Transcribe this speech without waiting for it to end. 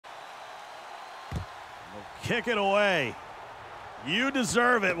Kick it away. You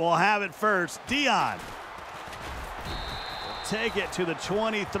deserve it. We'll have it first. Dion will take it to the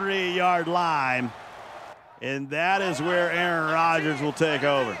 23-yard line. And that is where Aaron Rodgers will take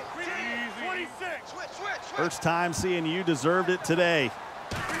over. First time seeing you deserved it today.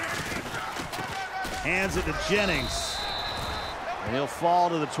 Hands it to Jennings. And he'll fall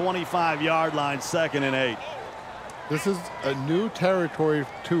to the 25-yard line, 2nd and 8. This is a new territory,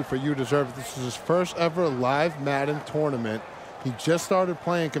 too, for You Deserve It. This is his first ever live Madden tournament. He just started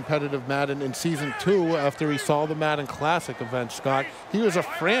playing competitive Madden in Season 2 after he saw the Madden Classic event, Scott. He was a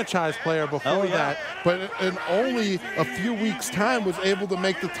franchise player before that, but in only a few weeks' time was able to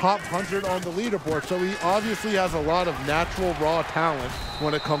make the top 100 on the leaderboard. So he obviously has a lot of natural, raw talent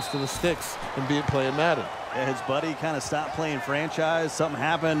when it comes to the sticks and playing Madden. Yeah, his buddy kind of stopped playing franchise. Something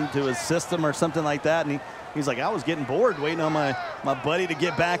happened to his system or something like that, and he's like, I was getting bored waiting on my buddy to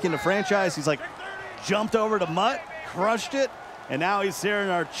get back into franchise. He's like, jumped over to Mutt, crushed it, and now he's here in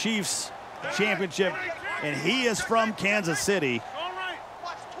our Chiefs championship, and he is from Kansas City.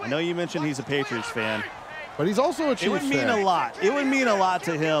 I know you mentioned he's a Patriots fan. But he's also a Chiefs fan. It would mean a lot. It would mean a lot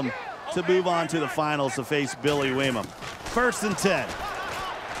to him to move on to the finals to face Billy Weemum. 1st and 10.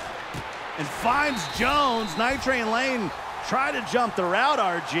 And finds Jones. Night Train Lane tried to jump the route,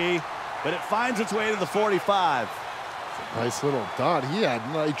 RG, but it finds its way to the 45. Nice little dot. He had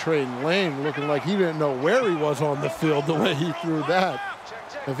Night Train Lane looking like he didn't know where he was on the field the way he threw that.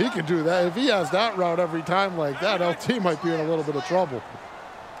 If he can do that, if he has that route every time like that, LT might be in a little bit of trouble.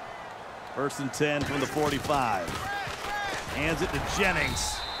 1st and 10 from the 45. Hands it to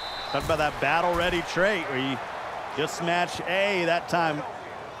Jennings. Talk about that battle-ready trait where you just match A that time.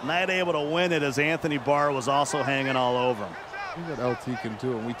 Not able to win it as Anthony Barr was also hanging all over him. See what LT can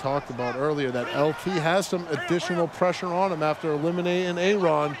do, and we talked about earlier that LT has some additional pressure on him after eliminating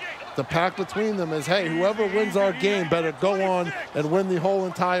Aaron. The pact between them is, hey, whoever wins our game better go on and win the whole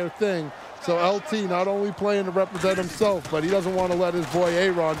entire thing. So LT not only playing to represent himself, but he doesn't want to let his boy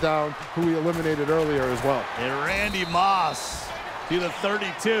Aaron down, who he eliminated earlier as well. And Randy Moss to the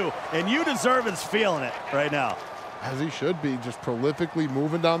 32, and You Deserve It's feeling it right now. As he should be, just prolifically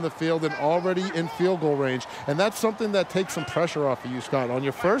moving down the field and already in field goal range. And that's something that takes some pressure off of you, Scott. On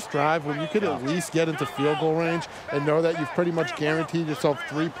your first drive, when you could at least get into field goal range and know that you've pretty much guaranteed yourself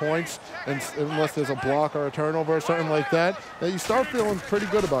 3 points, and unless there's a block or a turnover or something like that, that you start feeling pretty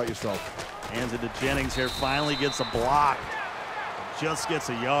good about yourself. Hands it to Jennings here, finally gets a block. Just gets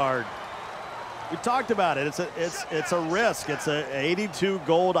a yard. We talked about it. It's a risk. It's an 82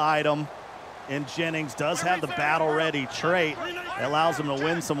 gold item. And Jennings does have the battle-ready trait that allows him to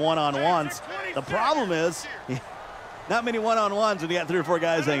win some one-on-ones. The problem is, not many one-on-ones when you got 3 or 4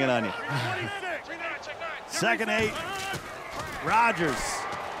 guys hanging on you. 2nd 8. Rodgers,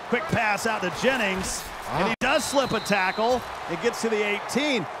 quick pass out to Jennings, and he does slip a tackle. It gets to the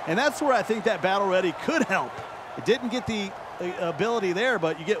 18, and that's where I think that battle-ready could help. It didn't get the ability there,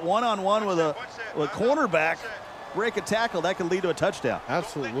 but you get one-on-one with a cornerback, break a tackle, that can lead to a touchdown.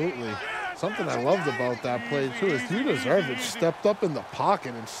 Absolutely. Something I loved about that play, too, is You Deserve It stepped up in the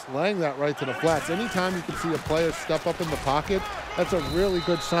pocket and slang that right to the flats. Anytime you can see a player step up in the pocket, that's a really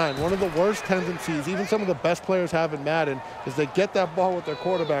good sign. One of the worst tendencies, even some of the best players have in Madden, is they get that ball with their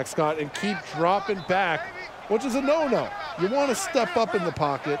quarterback, Scott, and keep dropping back, which is a no-no. You want to step up in the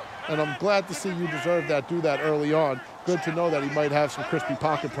pocket, and I'm glad to see You Deserve That do that early on. Good to know that he might have some crispy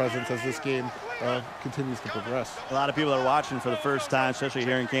pocket presence as this game continues to progress. A lot of people are watching for the first time, especially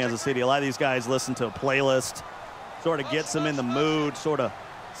here in Kansas City. A lot of these guys listen to a playlist, sort of gets them in the mood, sort of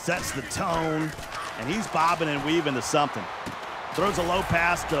sets the tone, and he's bobbing and weaving to something. Throws a low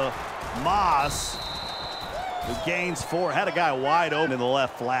pass to Moss, who gains 4. Had a guy wide open in the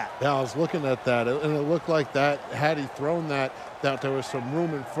left flat. Yeah, I was looking at that, and it looked like that, had he thrown that there was some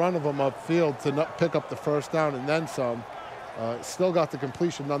room in front of him upfield to not pick up the first down and then some. Still got the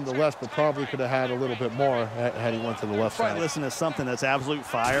completion nonetheless, but probably could have had a little bit more had he went to the left side. Probably listen to something that's absolute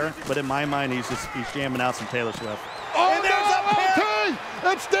fire, but in my mind, he's jamming out some Taylor Swift. Oh, and there's a pick!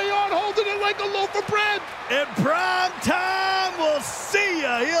 And stay on holding it like a loaf of bread. In prime time, we'll see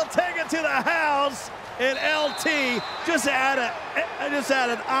ya. He'll take it to the house, and LT just add an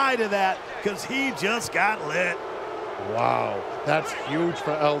eye to that because he just got lit. Wow, that's huge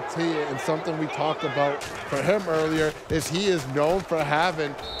for LT, and something we talked about for him earlier is he is known for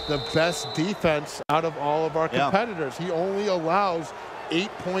having the best defense out of all of our competitors. He only allows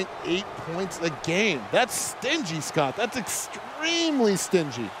 8.8 points a game. That's stingy, Scott. That's extremely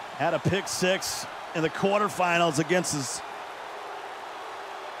stingy. Had a pick 6 in the quarterfinals against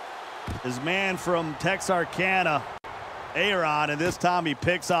his man from Texarkana. Aaron, and this time he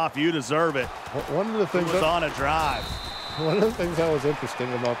picks off You Deserve It. One of the things was on a drive. One of the things that was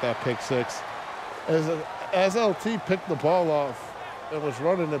interesting about that pick six is as LT picked the ball off and was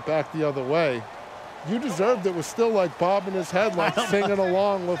running it back the other way, You Deserved It was still like bobbing his head, like singing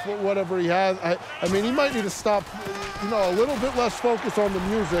along with whatever he has. I mean, he might need to stop, a little bit less focus on the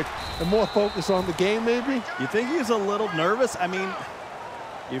music and more focus on the game, maybe. You think he's a little nervous? I mean,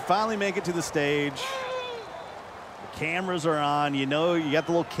 you finally make it to the stage. The cameras are on. You got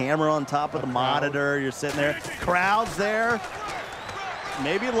the little camera on top of the monitor. You're sitting there. Crowd's there.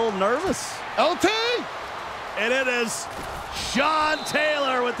 Maybe a little nervous. LT! And it is Sean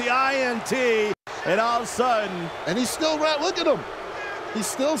Taylor with the INT. And all of a sudden. And he's still look at him. He's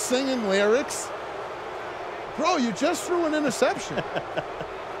still singing lyrics. Bro, you just threw an interception.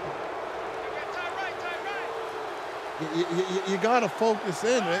 You got to focus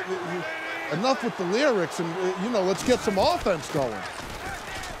in. Enough with the lyrics and, let's get some offense going.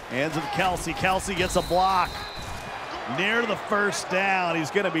 Hands of Kelsey. Kelsey gets a block. Near the first down.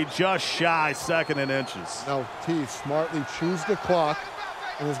 He's going to be just shy, 2nd and inches. Now, T smartly chews the clock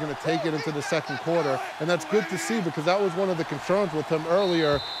and is going to take it into the second quarter. And that's good to see because that was one of the concerns with him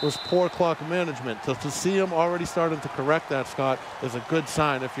earlier was poor clock management. So to see him already starting to correct that, Scott, is a good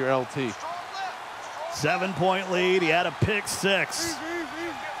sign if you're LT. 7-point lead. He had a pick six.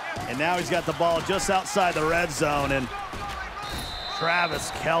 And now he's got the ball just outside the red zone. And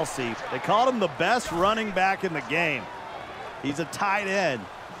Travis Kelce, they called him the best running back in the game. He's a tight end.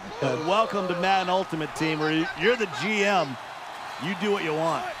 But welcome to Madden Ultimate Team, where you're the GM. You do what you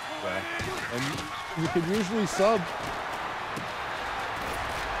want. And you can usually sub.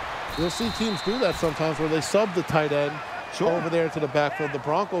 You'll see teams do that sometimes where they sub the tight end over there to the backfield. The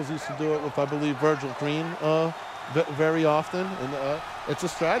Broncos used to do it with, I believe, Virgil Green very often. And it's a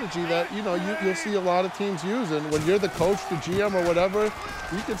strategy that, you'll see a lot of teams use. And when you're the coach, the GM, or whatever,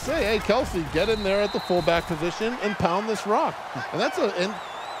 you could say, hey, Kelsey, get in there at the fullback position and pound this rock. And and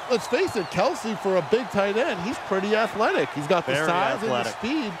let's face it, Kelsey, for a big tight end, he's pretty athletic. He's got the size and the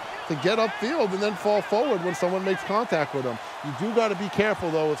speed to get upfield and then fall forward when someone makes contact with him. You do got to be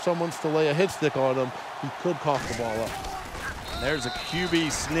careful, though, if someone's to lay a hit stick on him, he could cough the ball up. There's a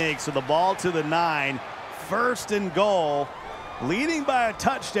QB sneak, so the ball to the 9. 1st and goal, leading by a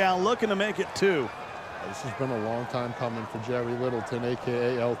touchdown, looking to make it 2. This has been a long time coming for Jerry Littleton,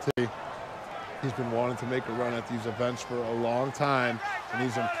 a.k.a. LT. He's been wanting to make a run at these events for a long time, and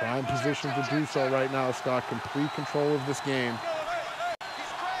he's in prime position to do so right now. Scott, complete control of this game.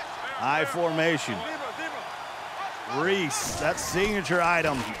 I formation. Reese, that signature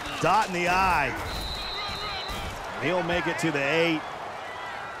item, dot in the I. He'll make it to the 8.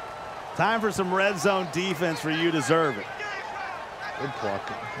 Time for some red zone defense for You Deserve It. Good clock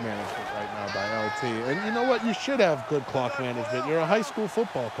management right now by LT. And you know what? You should have good clock management. You're a high school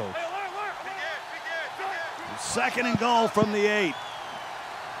football coach. 2nd and goal from the 8.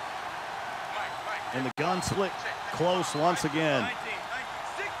 And the gun split close once again.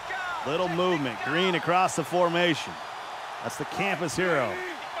 Little movement. Green across the formation. That's the campus hero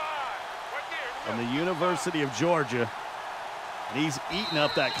from the University of Georgia. And he's eating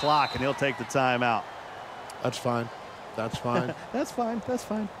up that clock, and he'll take the timeout. That's fine. That's fine. That's fine. That's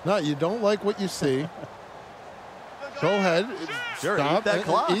fine. No, you don't like what you see. Go ahead. Sure, stop, eat that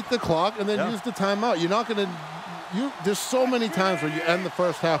clock. Eat the clock, and then use the timeout. You're not going to. There's so many times where you end the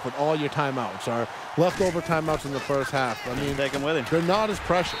first half with all your timeouts or leftover timeouts in the first half. I mean, take them with him. They're not as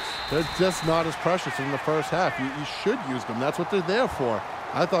precious. They're just not as precious in the first half. You should use them. That's what they're there for.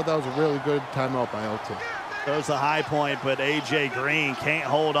 I thought that was a really good timeout by LT. There's the high point, but A.J. Green can't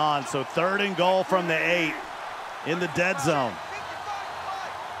hold on. So 3rd and goal from the 8 in the dead zone.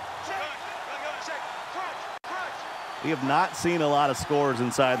 We have not seen a lot of scores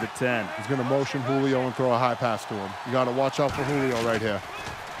inside the 10. He's going to motion Julio and throw a high pass to him. You got to watch out for Julio right here.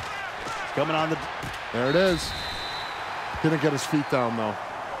 He's coming on the. There it is. Didn't get his feet down, though.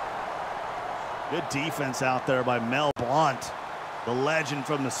 Good defense out there by Mel Blount, the legend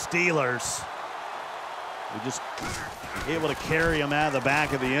from the Steelers. We just able to him out of the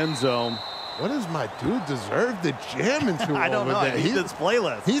back of the end zone. What does my dude deserve to jam into I don't over know. there? He's this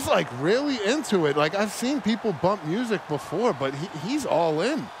playlist. He's like really into it. Like I've seen people bump music before, but he's all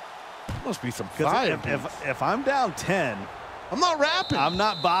in. Must be some fire. If I'm down 10, I'm not rapping. I'm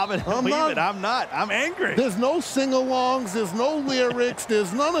not bobbing and weaving. I'm not. I'm angry. There's no sing-alongs. There's no lyrics.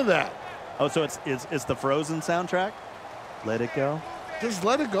 There's none of that. Oh, so it's the Frozen soundtrack? Let it go? Just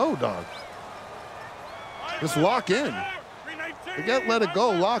let it go, dog. Just lock in. Forget let it go.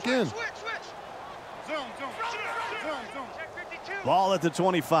 Lock in. Ball at the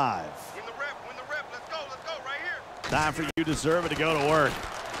 25. Time for You Deserve It to go to work.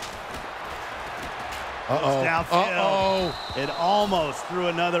 Uh-oh. It almost threw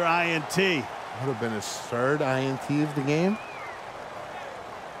another INT. Would have been his third INT of the game.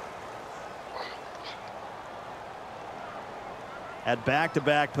 At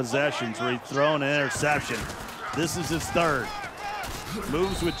back-to-back possessions where he's thrown an interception. This is his third.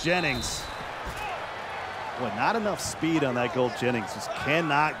 Moves with Jennings. Boy, not enough speed on that goal. Jennings just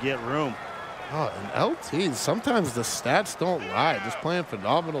cannot get room. Oh, and LT, sometimes the stats don't lie. Just playing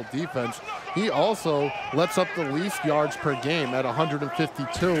phenomenal defense. He also lets up the least yards per game at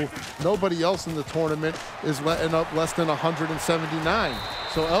 152. Nobody else in the tournament is letting up less than 179.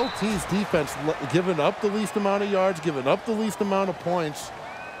 So LT's defense giving up the least amount of yards, giving up the least amount of points.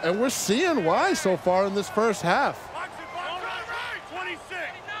 And we're seeing why so far in this first half.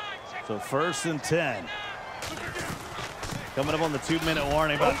 So 1st and 10. Coming up on the 2-minute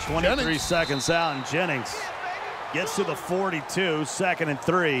warning, about 23 seconds out, and Jennings gets to the 42, 2nd and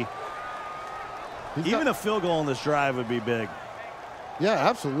 3. Even a field goal on this drive would be big. Yeah,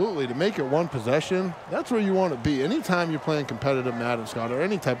 absolutely. To make it one possession, that's where you want to be. Anytime you're playing competitive Madden, Scott, or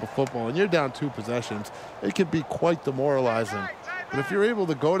any type of football, and you're down 2 possessions, it can be quite demoralizing. But if you're able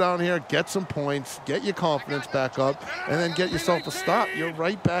to go down here, get some points, get your confidence back up, and then get yourself a stop, you're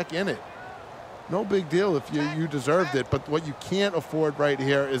right back in it. No big deal if you deserved it, but what you can't afford right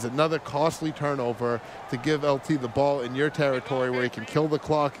here is another costly turnover to give LT the ball in your territory where he can kill the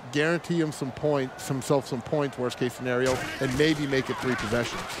clock, guarantee him himself some points, worst case scenario, and maybe make it 3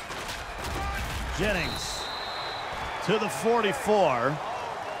 possessions. Jennings to the 44.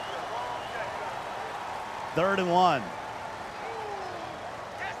 3rd and 1.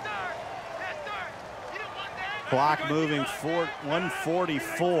 Clock moving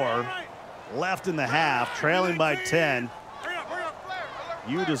 1:44 left in the half, trailing by 10.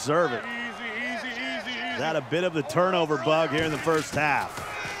 You deserve it. Got a bit of the turnover bug here in the first half.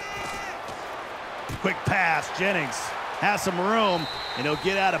 Quick pass, Jennings has some room, and he'll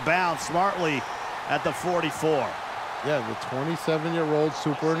get out of bounds smartly at the 44. Yeah, the 27-year-old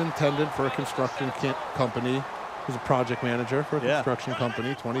superintendent for a construction company. He's a project manager for a construction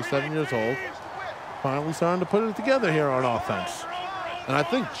company, 27 years old. Finally starting to put it together here on offense. And I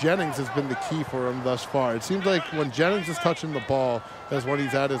think Jennings has been the key for him thus far. It seems like when Jennings is touching the ball, that's when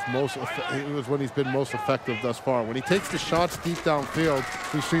he's at his when he's been most effective thus far. When he takes the shots deep downfield,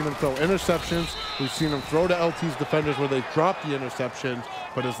 we've seen him throw interceptions. We've seen him throw to LT's defenders where they've dropped the interception.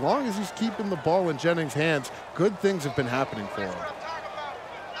 But as long as he's keeping the ball in Jennings' hands, good things have been happening for him.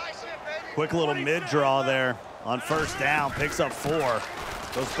 Quick little mid-draw there on 1st down, picks up 4.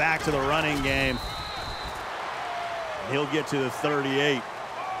 Goes back to the running game. He'll get to the 38.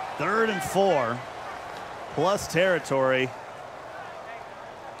 3rd and 4, plus territory.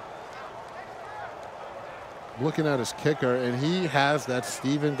 Looking at his kicker, and he has that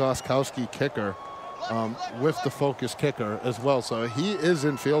Steven Gostkowski kicker with the focus kicker as well. So he is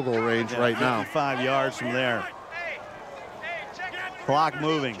in field goal range right now. 55 yards from there. Clock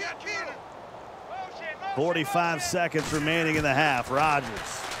moving. 45 seconds remaining in the half.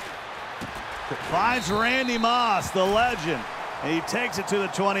 Rodgers finds Randy Moss, the legend, and he takes it to the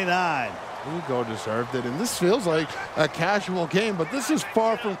 29. Hugo deserved it, and this feels like a casual game, but this is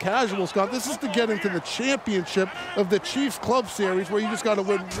far from casual, Scott. This is to get into the championship of the Chiefs Club Series, where you just got to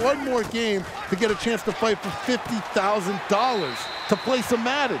win one more game to get a chance to fight for $50,000 to play some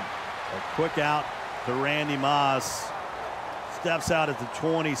Madden. A quick out to Randy Moss. Steps out at the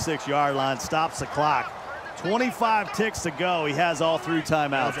 26-yard line, stops the clock. 25 ticks to go. He has all 3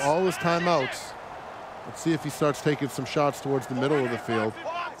 timeouts. He has all his timeouts. Let's see if he starts taking some shots towards the middle of the field.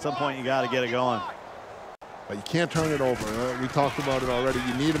 At some point, you got to get it going. But you can't turn it over. We talked about it already.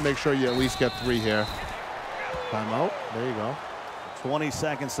 You need to make sure you at least get 3 here. Timeout. There you go. 20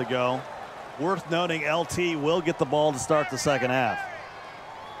 seconds to go. Worth noting, LT will get the ball to start the 2nd half.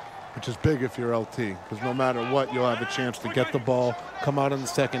 Which is big if you're LT, because no matter what, you'll have a chance to get the ball, come out in the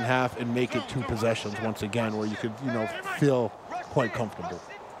 2nd half, and make it 2 possessions once again, where you could, feel quite comfortable.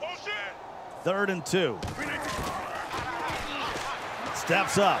 3rd and 2.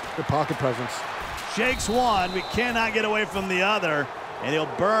 Steps up. Good pocket presence. Shakes one, but cannot get away from the other, and he'll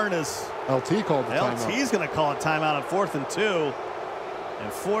burn his... LT called the timeout. LT's going to call a timeout on 4th and 2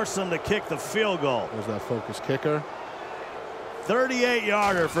 and force him to kick the field goal. There's that focus kicker.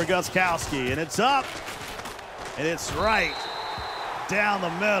 38-yarder for Gostkowski, and it's up, and it's right down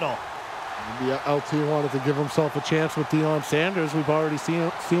the middle. Maybe LT wanted to give himself a chance with Deion Sanders. We've already seen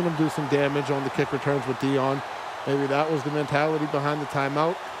him do some damage on the kick returns with Deion. Maybe that was the mentality behind the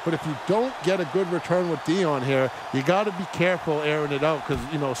timeout. But if you don't get a good return with Deion here, you got to be careful airing it out because,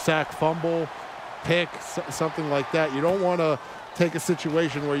 sack, fumble, pick, something like that. You don't want to take a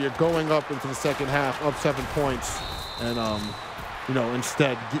situation where you're going up into the second half, up 7 points, and you know,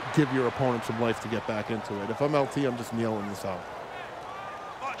 instead give your opponent some life to get back into it. If I'm LT, I'm just kneeling this out.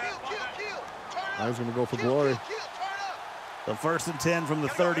 I was going to go for glory. The 1st and 10 from the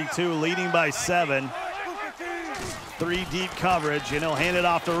 32, leading by 7. 3 deep coverage, and he'll hand it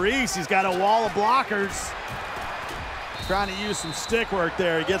off to Revis. He's got a wall of blockers. Trying to use some stick work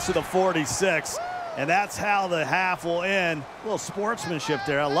there. He gets to the 46, and that's how the half will end. A little sportsmanship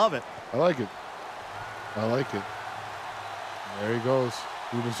there. I love it. I like it. I like it. There he goes.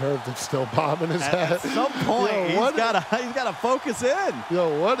 He deserved it. Still bobbing his head. At some point, he's got to focus in.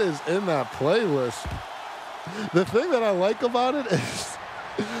 Yo, what is in that playlist? The thing that I like about it is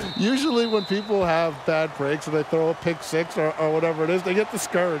usually when people have bad breaks and they throw a pick 6 or whatever it is, they get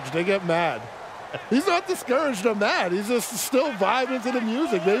discouraged. They get mad. He's not discouraged or mad. He's just still vibing to the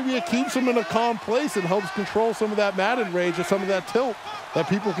music. Maybe it keeps him in a calm place and helps control some of that Madden rage or some of that tilt that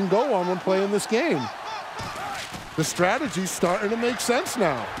people can go on when playing this game. The strategy's starting to make sense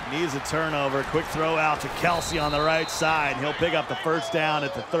now. Needs a turnover. Quick throw out to Kelsey on the right side. He'll pick up the 1st down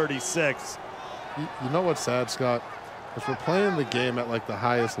at the 36. You know what's sad, Scott? If we're playing the game at like the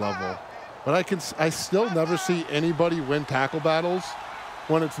highest level, but I still never see anybody win tackle battles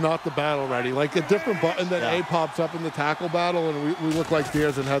when it's not the battle ready. Like a different button that A pops up in the tackle battle and we look like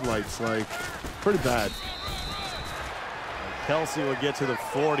deers in headlights. Like, pretty bad. Kelsey will get to the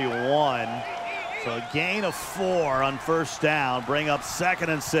 41. So a gain of 4 on 1st down, bring up 2nd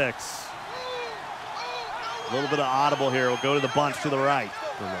and 6. A little bit of audible here. We'll go to the bunch to the right.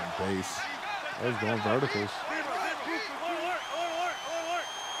 Good on base. I was going verticals.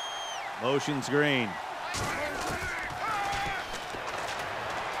 Motion's green.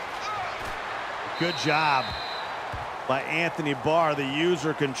 Good job by Anthony Barr, the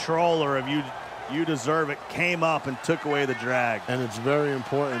user controller of You Deserve It, came up and took away the drag. And it's very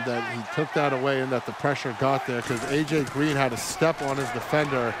important that he took that away and that the pressure got there, because A.J. Green had a step on his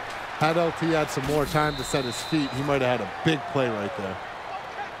defender. Had LT had some more time to set his feet, he might have had a big play right there.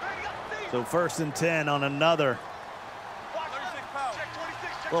 So 1st and 10 on another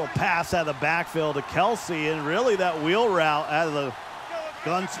little pass out of the backfield to Kelsey, and really that wheel route out of the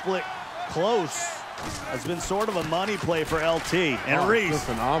gun split close has been sort of a money play for LT. And Revis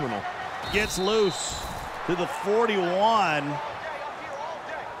phenomenal. Gets loose to the 41.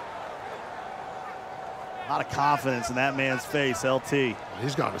 A lot of confidence in that man's face, LT.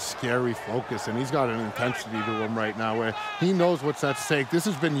 He's got a scary focus, and he's got an intensity to him right now where he knows what's at stake. This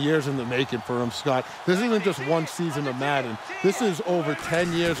has been years in the making for him, Scott. This isn't just one season of Madden. This is over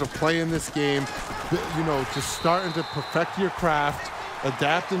 10 years of playing this game, you know, just starting to perfect your craft,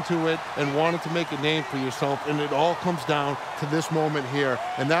 adapting to it, and wanting to make a name for yourself. And it all comes down to this moment here.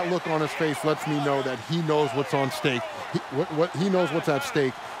 And that look on his face lets me know that he knows what's on stake. He knows what's at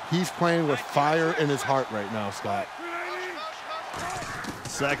stake. He's playing with fire in his heart right now, Scott.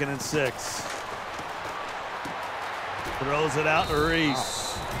 2nd and 6. Throws it out to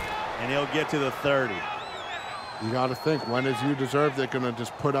Revis, and he'll get to the 30. You got to think, when is You Deserve It going to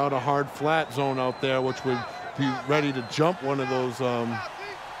just put out a hard flat zone out there, which would be ready to jump one of those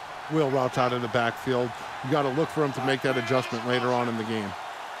wheel routes out of the backfield. You got to look for him to make that adjustment later on in the game.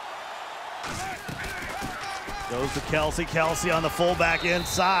 Goes to Kelsey. Kelsey on the fullback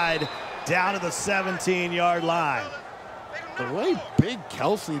inside, down to the 17-yard line. The way big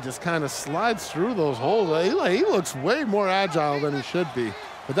Kelsey just kind of slides through those holes, he looks way more agile than he should be.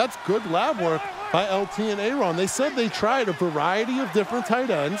 But that's good lab work by LT and Aaron. They said they tried a variety of different tight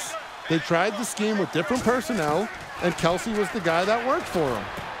ends. They tried the scheme with different personnel, and Kelsey was the guy that worked for him.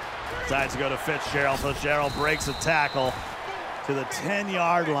 Decides to go to Fitzgerald. Fitzgerald breaks a tackle to the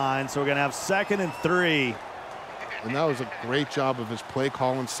 10-yard line, so we're going to have 2nd and 3. And that was a great job of his play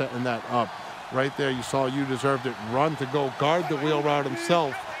calling, setting that up. Right there, you saw You Deserved It run to go guard the wheel route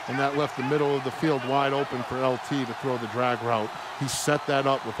himself, and that left the middle of the field wide open for LT to throw the drag route. He set that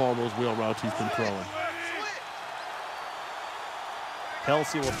up with all those wheel routes he's been throwing.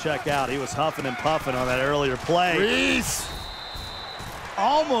 Kelsey will check out. He was huffing and puffing on that earlier play. Revis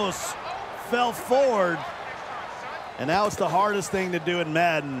almost fell forward, and now it's the hardest thing to do in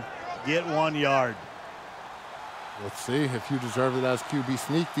Madden, get 1 yard. Let's see if You Deserve It as QB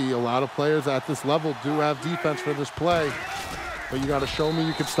sneak D. A lot of players at this level do have defense for this play, but you got to show me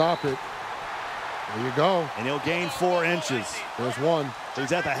you can stop it. There you go. And he'll gain 4 inches. There's one.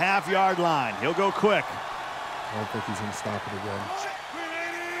 He's at the half-yard line. He'll go quick. I don't think he's going to stop it again.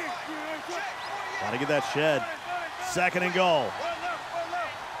 Got to get that shed. 2nd and goal.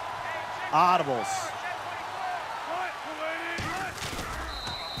 Audibles.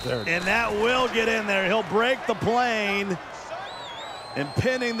 And that will get in there. He'll break the plane. And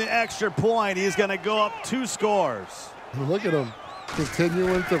pinning the extra point, he's going to go up 2 scores. Look at him.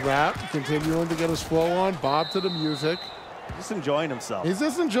 Continuing to rap, continuing to get his flow on, bob to the music. Just enjoying himself. He's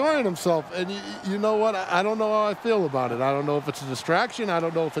just enjoying himself. And you know what? I don't know how I feel about it. I don't know if it's a distraction. I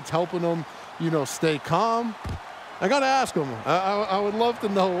don't know if it's helping him, stay calm. I got to ask him. I would love to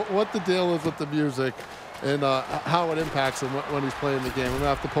know what the deal is with the music and how it impacts him when he's playing the game. I'm going to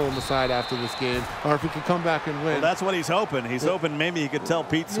have to pull him aside after this game, or if he can come back and win. Well, that's what he's hoping. He's hoping maybe he could tell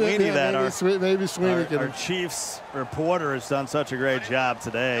Pete Sweeney that maybe Sweeney our Chiefs reporter has done such a great job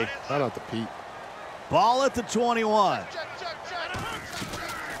today. Shout out to Pete. Ball at the 21.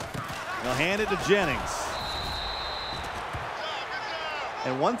 They'll hand it to Jennings.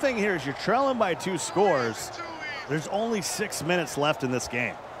 And one thing here is you're trailing by 2 scores. There's only 6 minutes left in this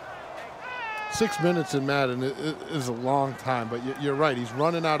game. 6 minutes in Madden is a long time, but you're right. He's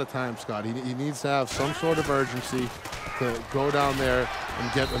running out of time, Scott. He needs to have some sort of urgency to go down there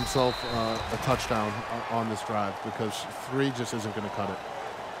and get himself a touchdown on this drive, because 3 just isn't going to cut it.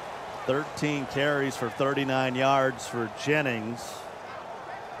 13 carries for 39 yards for Jennings.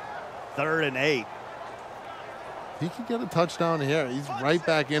 3rd and 8. He could get a touchdown here. He's right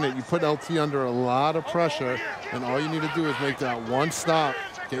back in it. You put LT under a lot of pressure, and all you need to do is make that one stop,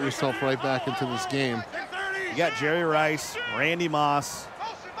 get yourself right back into this game. You got Jerry Rice, Randy Moss.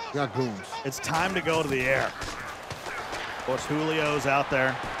 You got goons. It's time to go to the air. Of course, Julio's out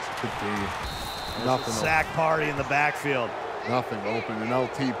there. Could be. Nothing. Sack party in the backfield. Nothing open, and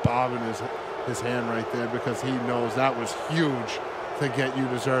LT bobbing his hand right there because he knows that was huge to get you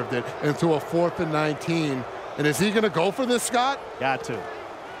deserved it. Into a 4th and 19. And is he going to go for this, Scott? Got to.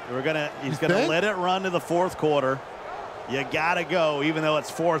 He's going to let it run to the 4th quarter. You got to go, even though it's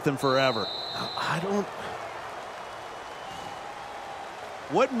 4th and forever. I don't.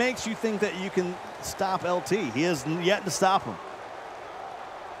 What makes you think that you can stop LT? He has yet to stop him.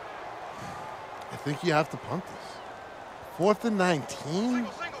 I think you have to punt this. 4th and 19?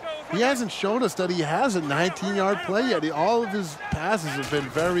 He hasn't showed us that he has a 19-yard play yet. All of his passes have been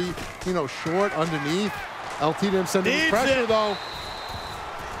very, short underneath. LT didn't send any pressure, though.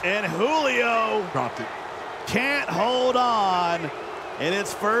 And Julio dropped it. Can't hold on. And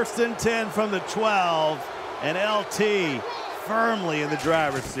it's 1st and 10 from the 12. And LT firmly in the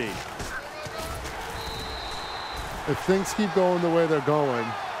driver's seat. If things keep going the way they're going,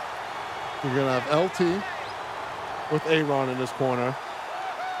 you're going to have LT with Aaron in this corner.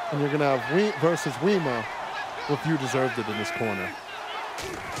 And you're going to have versus Wema with You Deserved It in this corner.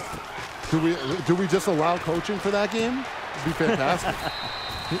 Do we just allow coaching for that game? It'd be fantastic.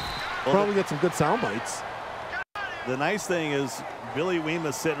 Probably get some good sound bites. The nice thing is Billy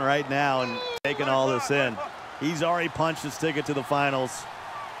Wema's sitting right now and taking all this in. He's already punched his ticket to the finals.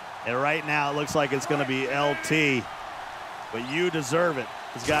 And right now it looks like it's going to be LT. But You Deserve It.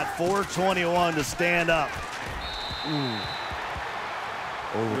 He's got 4:21 to stand up. He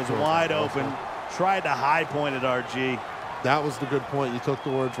was wide open. Tried to high point at RG. That was the good point. You took the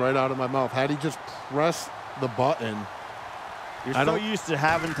words right out of my mouth. Had he just pressed the button. You're so used to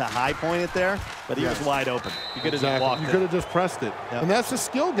having to high point it there, but he was wide open. You could have just walked it. You could have just pressed it. Yep. And that's the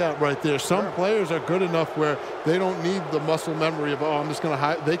skill gap right there. Some players are good enough where they don't need the muscle memory of, I'm just going to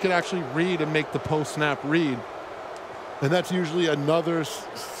high. They can actually read and make the post-snap read. And that's usually another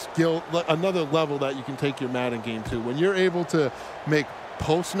skill, another level that you can take your Madden game to. When you're able to make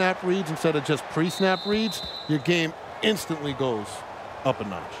post-snap reads instead of just pre-snap reads, your game instantly goes up a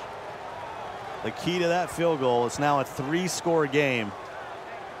notch. The key to that field goal is now a 3-score game.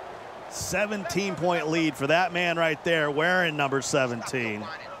 17-point lead for that man right there wearing number 17.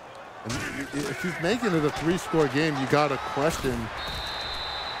 And if he's making it a 3-score game, you got to question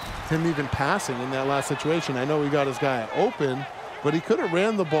him even passing in that last situation. I know he got his guy open, but he could have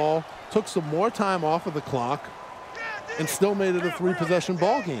ran the ball, took some more time off of the clock, and still made it a 3-possession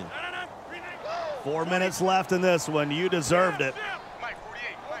ball game. 4 minutes left in this one. You deserved it.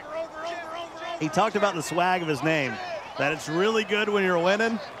 He talked about the swag of his name, that it's really good when you're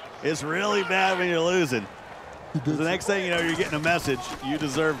winning, it's really bad when you're losing. The next thing you know, you're getting a message, you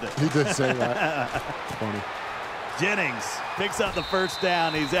deserved it. He did say that. Funny. Jennings picks up the first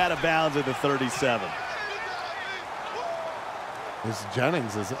down. He's out of bounds at the 37. This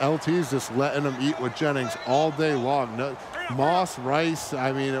Jennings, LT's just letting him eat with Jennings all day long. No, Moss, Rice,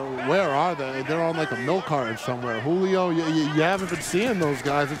 I mean, where are they? They're on like a milk carton somewhere. Julio, you haven't been seeing those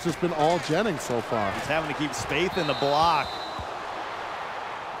guys. It's just been all Jennings so far. He's having to keep Spaeth in the block.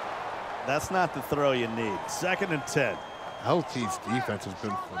 That's not the throw you need. 2nd and 10. LT's defense has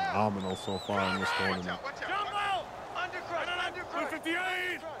been phenomenal so far in this tournament.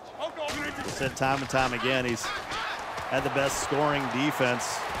 Said time and time again, he's had the best scoring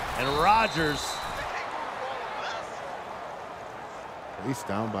defense. And Rodgers. He's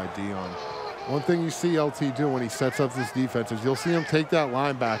down by Dion. One thing you see LT do when he sets up this defense is you'll see him take that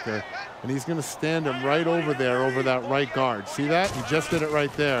linebacker, and he's going to stand him right over there, over that right guard. See that? He just did it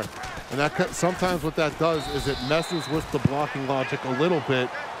right there. And that sometimes what that does is it messes with the blocking logic a little bit,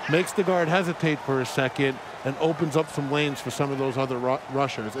 makes the guard hesitate for a second, and opens up some lanes for some of those other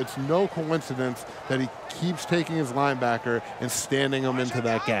rushers. It's no coincidence that he keeps taking his linebacker and standing him into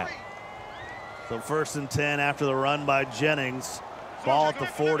that gap. So 1st and 10 after the run by Jennings. Ball at the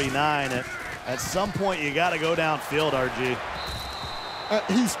 49. At some point, you got to go downfield, RG.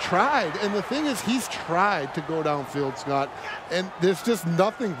 He's tried, and the thing is, he's tried to go downfield, Scott, and there's just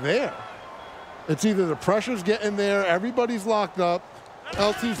nothing there. It's either the pressure's getting there, everybody's locked up.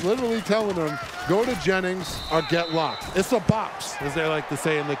 LT's literally telling him, go to Jennings or get locked. It's a box, as they like to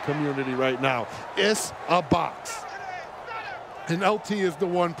say in the community right now. It's a box. And LT is the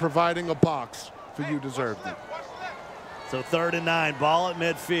one providing a box for you deserved it. So 3rd and 9, ball at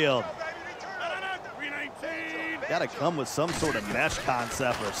midfield. Got to come with some sort of mesh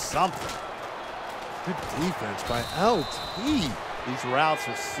concept or something. Good defense by LT. These routes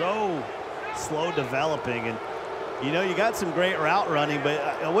are so slow developing, and you know you got some great route running, but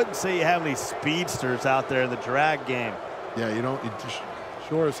I wouldn't say you have any speedsters out there in the drag game. Yeah, you don't. You just,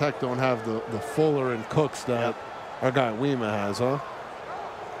 sure as heck don't have the Fuller and Cooks that our guy Wima has, huh?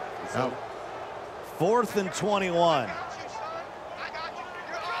 So 4th and 21.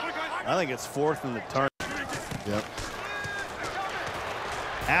 I think it's 4th in the turn. Yep.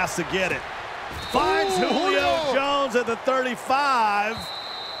 Has to get it. Finds Julio Jones at the 35.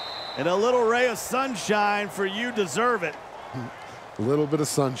 And a little ray of sunshine for you deserve it. A little bit of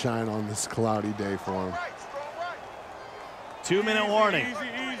sunshine on this cloudy day for him. 2-minute warning.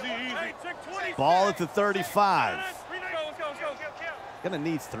 Ball at the 35. Gonna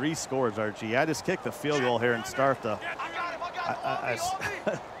need 3 scores, RG. I just kicked the field goal here and start the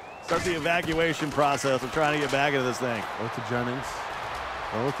start the evacuation process of trying to get back into this thing. Go to Jennings.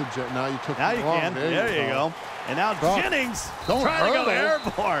 Go to now you took now you can. There you go. And now Jennings trying to go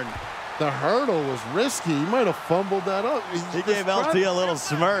airborne. The hurdle was risky. He might have fumbled that up. He gave LT a little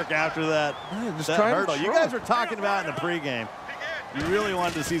smirk after that, that hurdle. You guys were talking about in the pregame. You really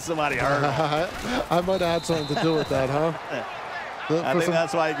wanted to see somebody hurdle. I might have had something to do with that, huh? I think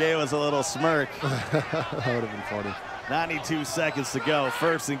that's why he gave us a little smirk. That would have been funny. 92 seconds to go.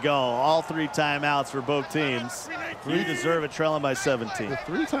 1st and goal. All 3 timeouts for both teams. You deserve it, trailing by 17. The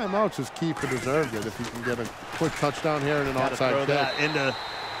 3 timeouts is key for deserved it. If you can get a quick touchdown here and an onside kick. That into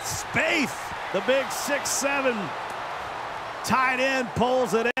space. The big 6'7" tight end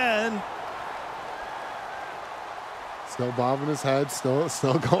pulls it in. Still bobbing his head. Still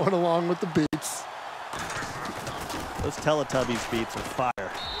going along with the beats. Those Teletubbies beats are fire.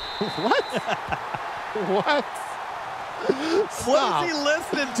 What? What? What is he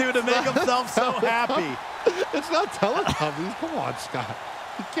listening to make himself so happy? It's not Teletubbies. Come on, Scott.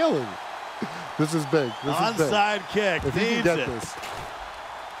 You're killing me. This is big. This is big. Onside kick. If he can get this.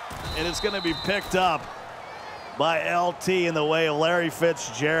 And it's going to be picked up by LT in the way of Larry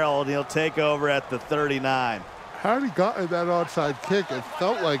Fitzgerald. He'll take over at the 39. Had he gotten that onside kick, it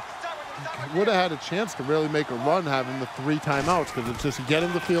felt like he would have had a chance to really make a run having the 3 timeouts, because it's just you get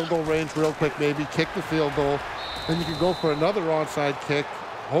in the field goal range real quick, maybe kick the field goal, then you can go for another onside kick.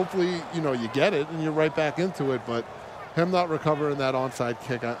 Hopefully, you know, you get it and you're right back into it, but him not recovering that onside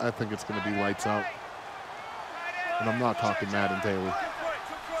kick, I think it's going to be lights out. And I'm not talking Madden daily.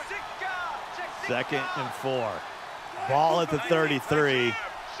 2nd and 4. Ball at the 33.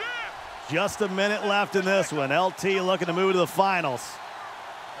 Just a minute left in this one. LT looking to move to the finals.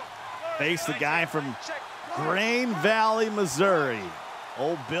 Face the guy from Grain Valley, Missouri.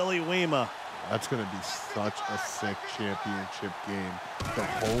 Old Billy Wima. That's going to be such a sick championship game. The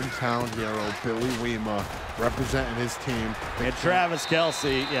hometown hero, Billy Wima, representing his team. And Travis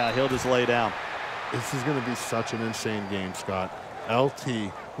Kelce, yeah, he'll just lay down. This is going to be such an insane game, Scott.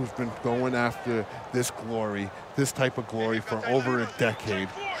 LT, who's been going after this glory, this type of glory for over a decade,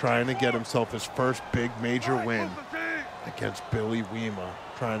 trying to get himself his first big major win against Billy Wima,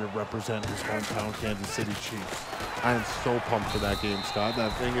 trying to represent his hometown Kansas City Chiefs. I am so pumped for that game, Scott.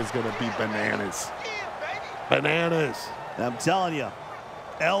 That thing is going to be bananas. Bananas. And I'm telling you,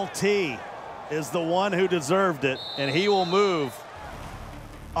 LT is the one who deserved it, and he will move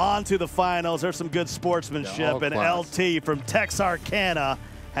on to the finals. There's some good sportsmanship, and LT from Texarkana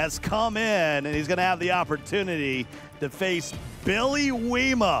has come in, and he's going to have the opportunity to face Billy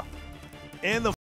Wima in the